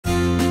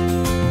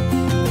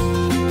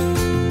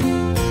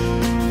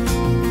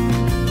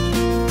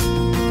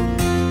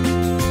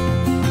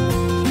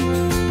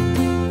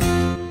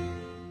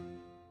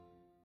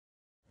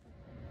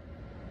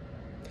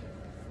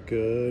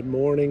Good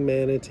morning,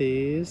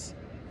 manatees.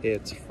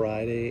 It's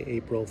Friday,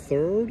 April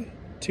 3rd,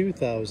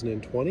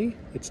 2020.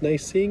 It's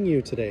nice seeing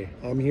you today.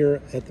 I'm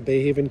here at the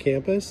Bay Haven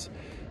campus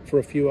for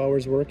a few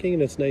hours working,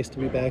 and it's nice to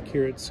be back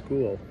here at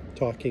school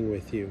talking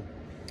with you.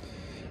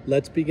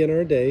 Let's begin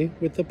our day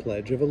with the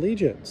Pledge of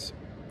Allegiance.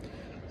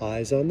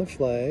 Eyes on the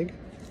flag,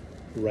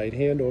 right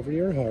hand over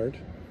your heart.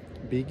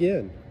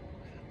 Begin.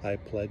 I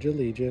pledge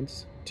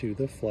allegiance to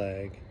the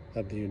flag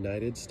of the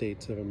United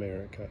States of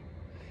America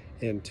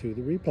and to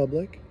the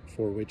republic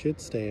for which it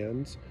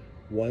stands,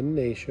 one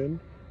nation,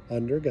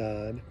 under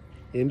God,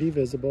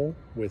 indivisible,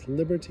 with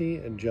liberty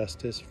and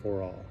justice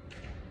for all.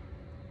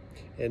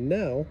 And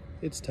now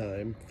it's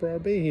time for our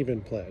Bay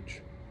Haven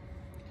Pledge.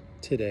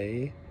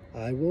 Today,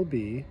 I will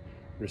be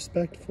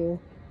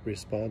respectful,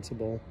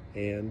 responsible,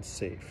 and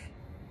safe.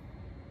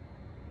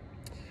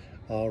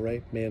 All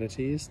right,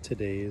 manatees,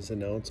 today's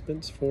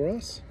announcements for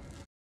us.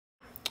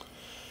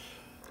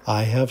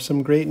 I have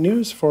some great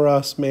news for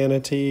us,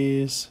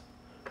 manatees.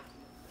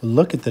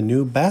 Look at the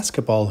new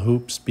basketball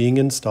hoops being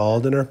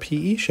installed in our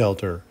PE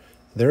shelter.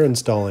 They're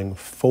installing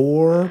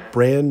 4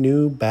 brand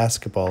new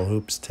basketball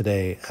hoops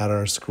today at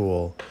our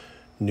school.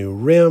 New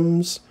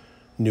rims,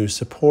 new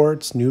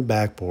supports, new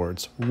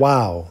backboards.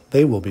 Wow,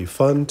 they will be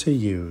fun to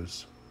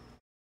use.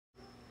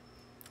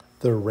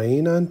 The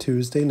rain on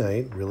Tuesday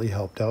night really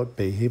helped out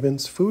Bay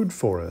Haven's food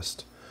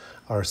forest.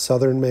 Our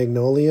southern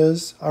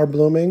magnolias are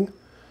blooming.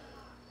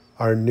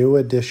 Our new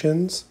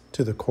additions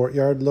to the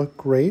courtyard look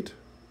great.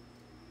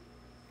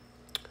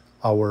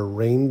 Our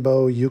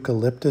rainbow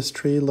eucalyptus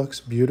tree looks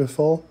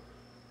beautiful.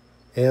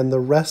 And the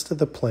rest of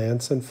the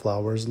plants and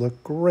flowers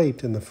look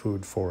great in the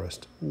food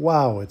forest.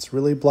 Wow, it's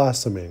really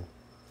blossoming.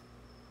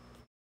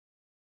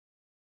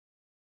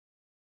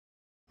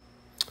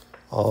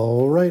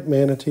 All right,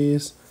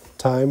 manatees,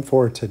 time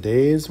for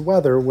today's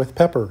weather with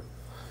Pepper.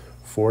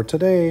 For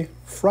today,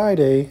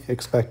 Friday,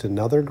 expect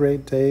another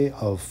great day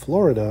of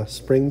Florida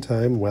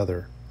springtime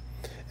weather.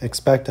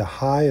 Expect a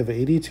high of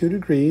 82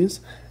 degrees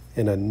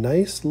and a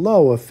nice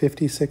low of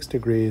 56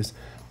 degrees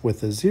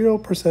with a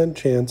 0%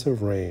 chance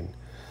of rain.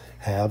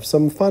 Have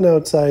some fun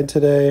outside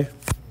today.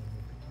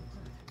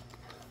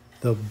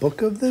 The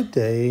book of the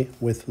day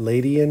with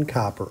Lady in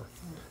Copper.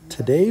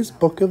 Today's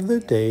book of the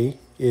day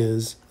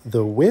is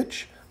The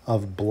Witch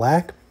of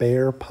Black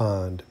Bear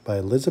Pond by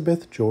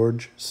Elizabeth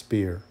George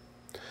Spear.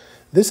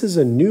 This is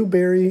a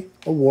Newbery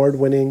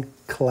Award-winning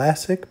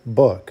classic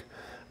book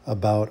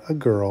about a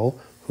girl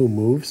who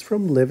moves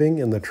from living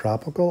in the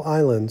tropical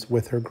islands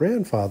with her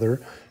grandfather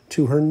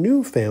to her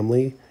new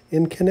family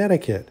in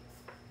Connecticut,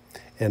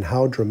 and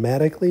how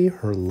dramatically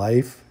her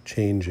life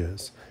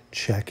changes.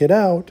 Check it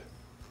out.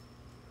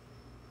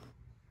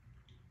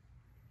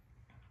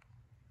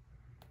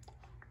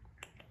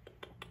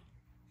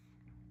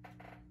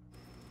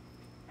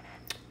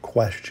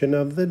 Question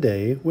of the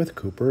day with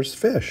Cooper's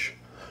Fish.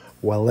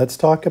 Well, let's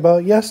talk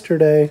about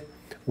yesterday.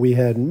 We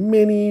had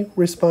many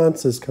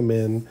responses come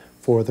in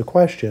for the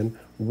question,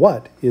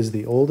 what is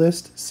the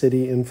oldest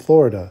city in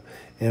Florida?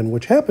 And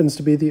which happens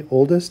to be the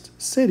oldest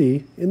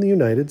city in the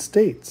United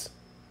States.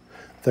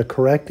 The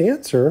correct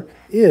answer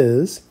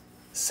is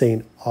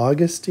St.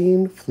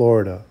 Augustine,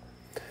 Florida.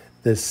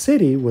 This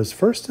city was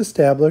first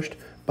established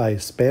by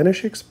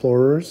Spanish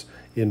explorers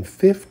in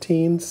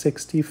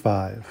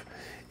 1565.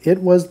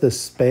 It was the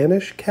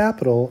Spanish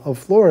capital of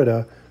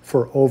Florida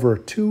for over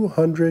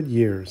 200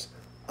 years.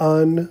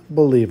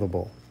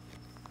 Unbelievable.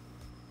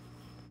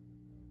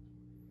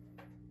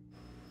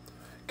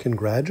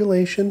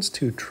 Congratulations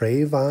to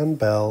Trayvon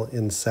Bell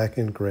in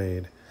 2nd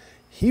grade.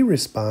 He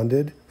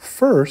responded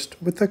first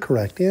with the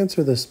correct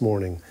answer this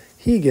morning.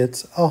 He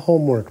gets a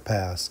homework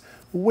pass.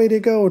 Way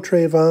to go,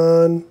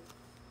 Trayvon!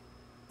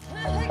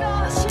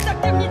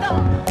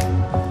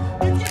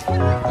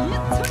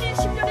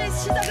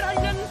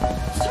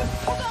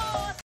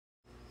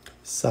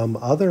 Some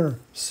other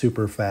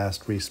super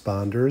fast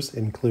responders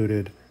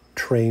included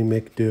Trey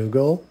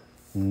McDougall,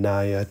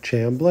 Naya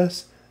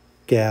Chambliss,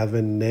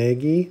 Gavin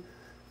Nagy,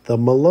 the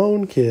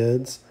Malone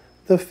Kids,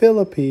 the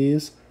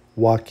Philippines,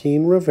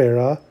 Joaquin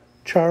Rivera,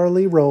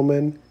 Charlie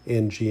Roman,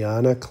 and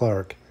Gianna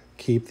Clark.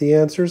 Keep the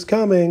answers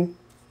coming.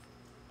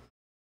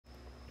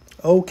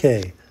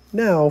 Okay,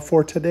 now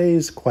for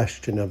today's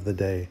question of the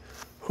day.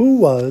 Who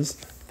was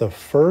the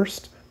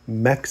first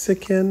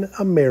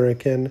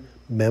Mexican-American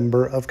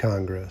member of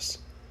Congress?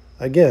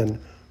 Again,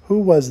 who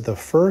was the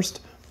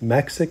first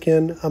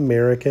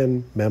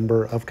Mexican-American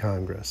member of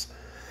Congress?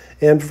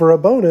 And for a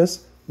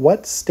bonus,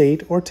 what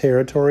state or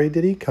territory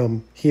did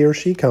he or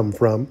she come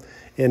from,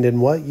 and in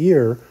what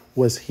year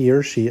was he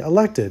or she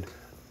elected?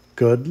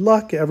 Good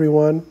luck,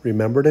 everyone.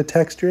 Remember to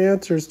text your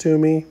answers to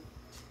me.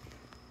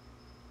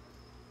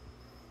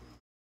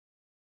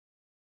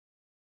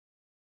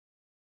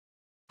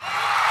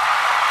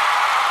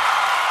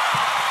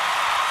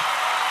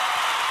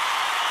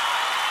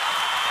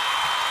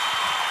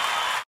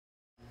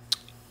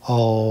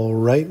 All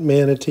right,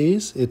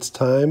 manatees, it's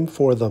time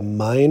for the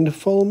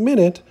Mindful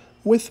Minute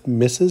with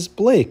Mrs.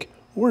 Blake.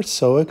 We're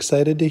so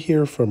excited to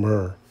hear from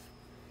her.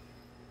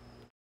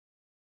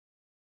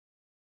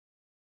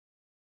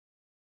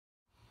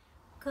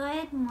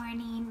 Good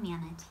morning,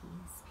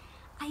 manatees.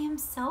 I am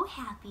so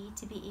happy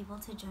to be able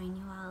to join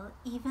you all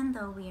even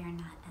though we are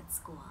not at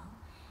school.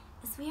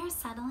 As we are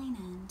settling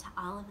into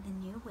all of the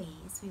new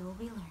ways we will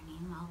be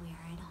learning while we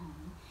are at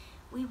home,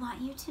 we want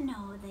you to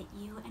know that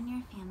you and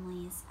your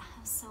families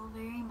have so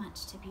very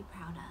much to be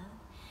proud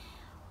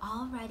of.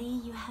 Already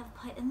you have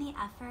put in the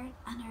effort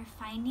and are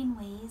finding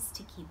ways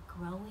to keep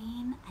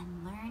growing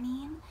and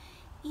learning,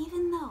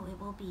 even though it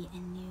will be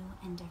in new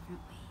and different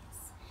ways.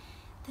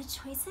 The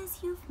choices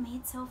you've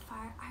made so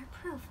far are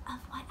proof of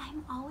what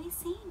I'm always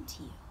saying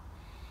to you.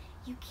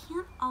 You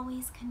can't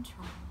always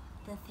control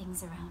the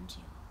things around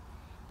you,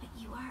 but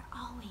you are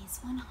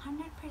always 100%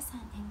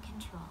 in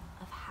control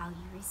of how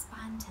you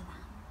respond to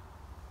them.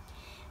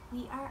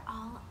 We are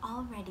all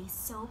already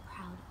so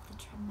proud of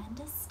the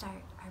tremendous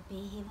start our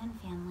Bayhaven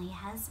family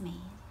has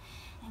made,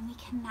 and we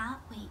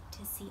cannot wait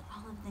to see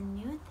all of the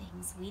new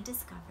things we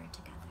discover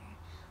together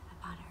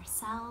about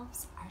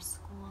ourselves, our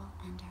school,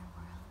 and our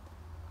world.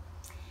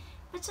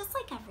 But just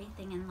like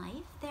everything in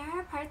life, there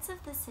are parts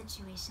of the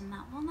situation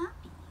that will not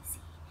be easy.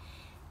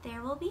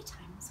 There will be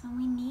times when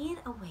we need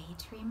a way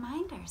to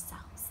remind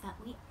ourselves that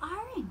we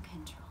are in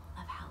control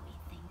of how we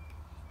think,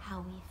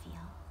 how we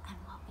feel, and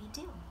what we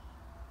do.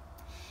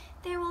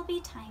 There will be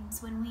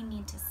times when we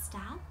need to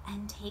stop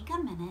and take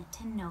a minute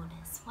to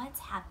notice what's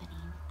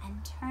happening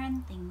and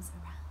turn things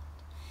around.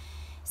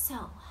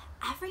 So,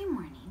 every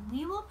morning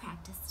we will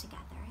practice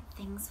together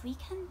things we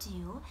can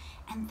do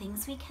and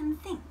things we can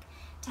think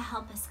to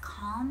help us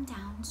calm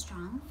down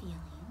strong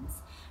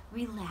feelings,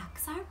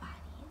 relax our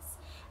bodies,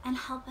 and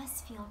help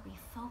us feel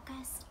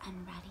refocused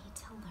and ready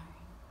to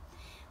learn.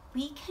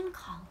 We can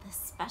call this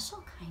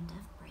special kind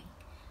of break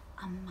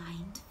a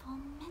mindful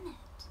minute,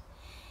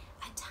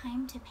 a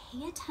time to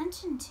pay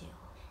attention to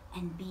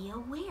and be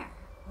aware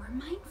or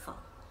mindful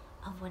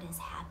of what is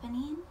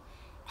happening,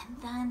 and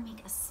then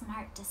make a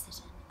smart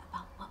decision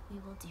about what we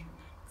will do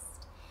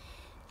next.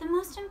 The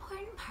most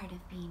important part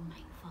of being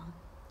mindful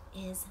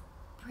is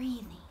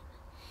breathing.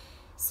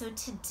 So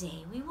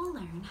today we will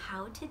learn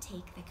how to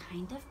take the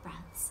kind of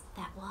breaths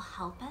that will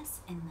help us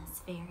in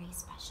this very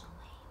special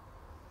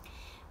way.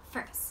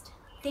 First,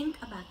 think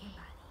about your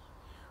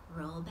body.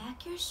 Roll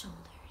back your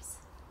shoulders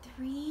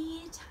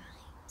 3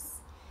 times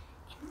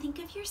and think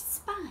of your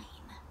spine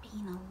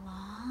being a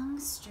long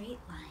straight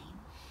line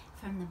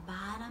from the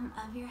bottom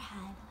of your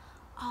head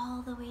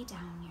all the way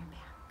down your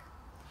back.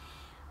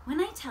 When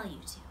I tell you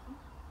to,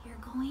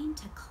 you're going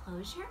to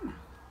close your mouth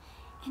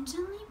and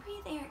gently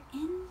breathe air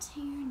into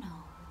your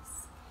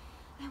nose.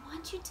 I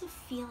want you to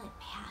feel it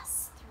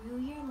pass through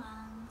your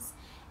lungs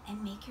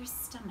and make your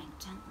stomach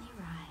gently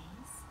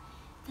rise.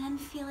 Then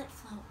feel it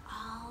flow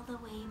all the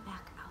way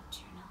back out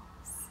your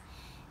nose.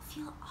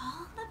 Feel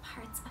all the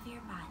parts of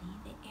your body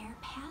the air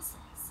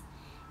passes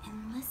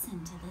and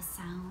listen to the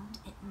sound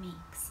it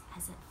makes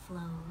as it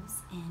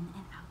flows in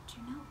and out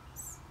your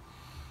nose.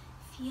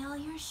 Feel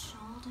your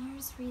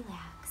shoulders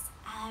relax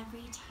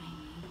every time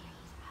you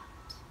breathe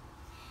out.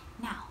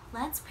 Now,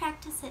 let's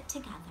practice it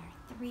together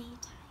 3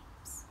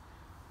 times.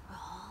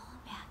 Roll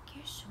back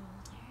your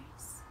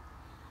shoulders,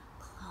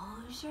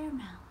 close your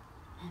mouth,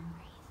 and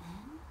breathe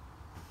in.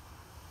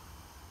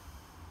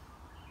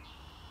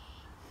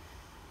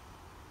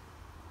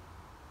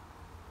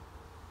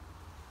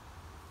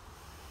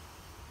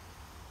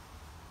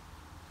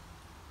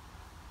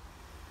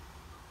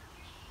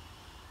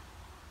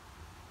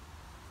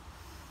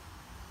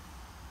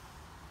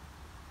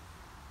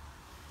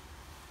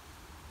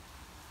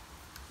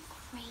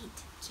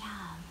 Great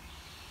job.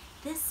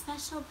 This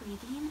special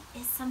breathing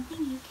is something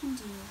you can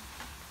do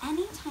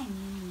anytime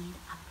you need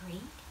a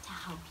break to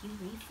help you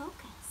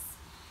refocus.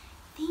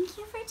 Thank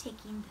you for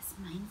taking this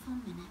mindful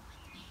minute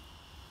with me.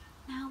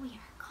 Now we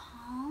are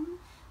calm,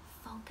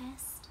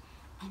 focused,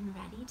 and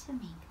ready to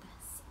make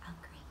this a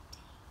great day.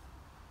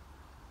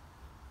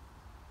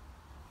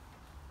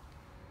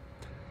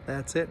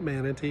 That's it,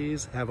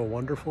 manatees. Have a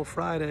wonderful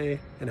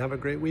Friday and have a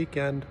great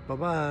weekend.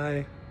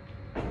 Bye-bye.